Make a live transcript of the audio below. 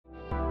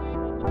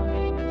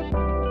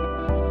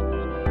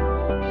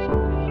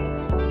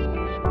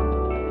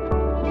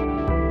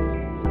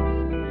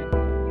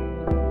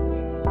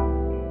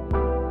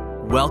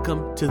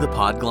Welcome to the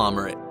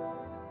Podglomerate.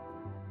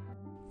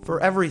 For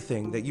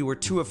everything that you were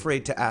too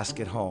afraid to ask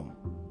at home,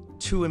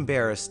 too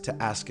embarrassed to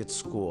ask at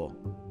school,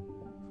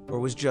 or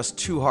was just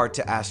too hard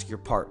to ask your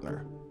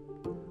partner,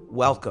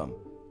 welcome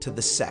to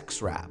the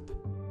Sex Wrap.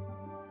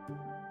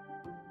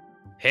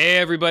 Hey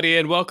everybody,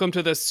 and welcome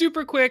to the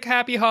super quick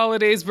Happy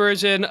Holidays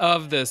version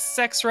of the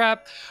Sex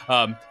Wrap.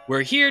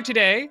 We're here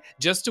today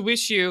just to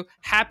wish you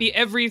happy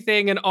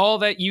everything and all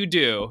that you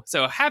do.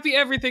 So happy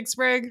everything,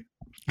 Sprig.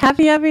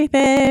 Happy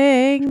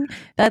everything.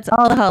 That's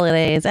all the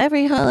holidays.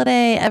 Every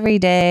holiday, every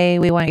day.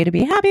 We want you to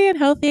be happy and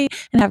healthy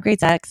and have great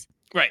sex.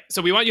 Right.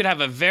 So we want you to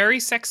have a very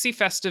sexy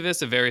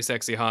Festivus, a very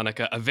sexy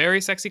Hanukkah, a very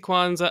sexy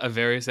Kwanzaa, a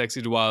very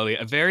sexy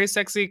Diwali, a very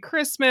sexy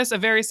Christmas, a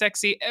very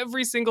sexy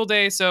every single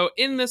day. So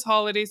in this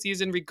holiday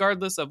season,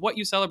 regardless of what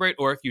you celebrate,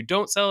 or if you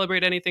don't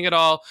celebrate anything at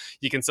all,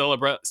 you can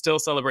still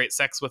celebrate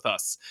sex with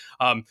us.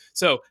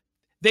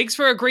 Thanks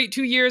for a great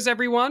 2 years,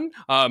 everyone.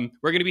 We're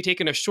going to be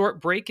taking a short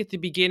break at the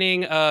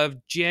beginning of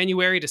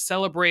January to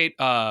celebrate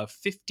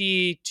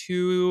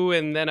 52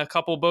 and then a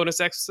couple bonus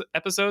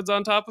episodes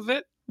on top of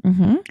it.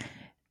 Mm-hmm.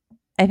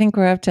 I think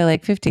we're up to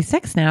like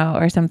 56 now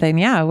or something.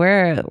 Yeah,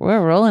 we're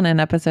rolling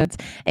in episodes,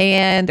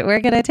 and we're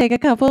going to take a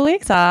couple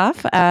weeks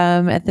off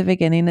at the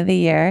beginning of the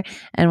year,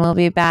 and we'll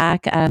be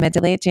back mid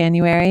to late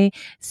January.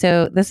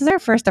 So this is our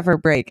first ever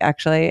break,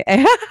 actually.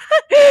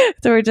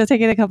 So we're just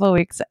taking a couple of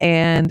weeks,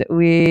 and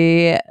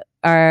we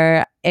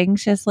are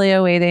anxiously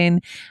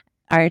awaiting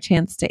our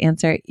chance to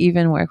answer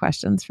even more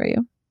questions for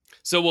you.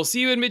 So we'll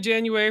see you in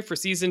mid-January for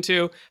season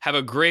 2. Have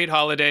a great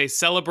holiday.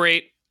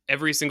 Celebrate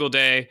every single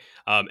day,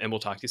 and we'll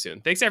talk to you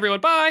soon. Thanks,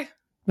 everyone. Bye.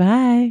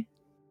 Bye.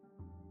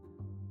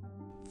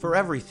 For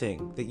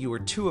everything that you were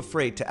too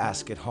afraid to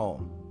ask at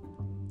home,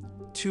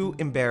 too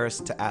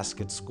embarrassed to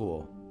ask at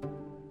school,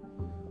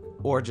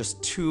 or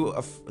just too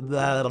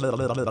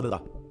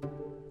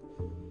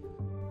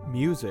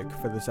Music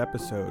for this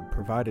episode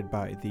provided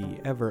by the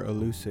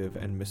ever-elusive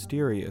and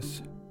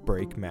mysterious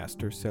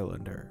Breakmaster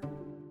Cylinder.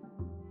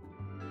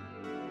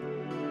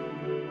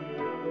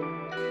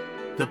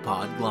 The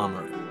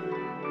Podglomerate.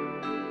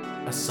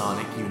 A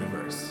sonic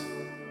universe.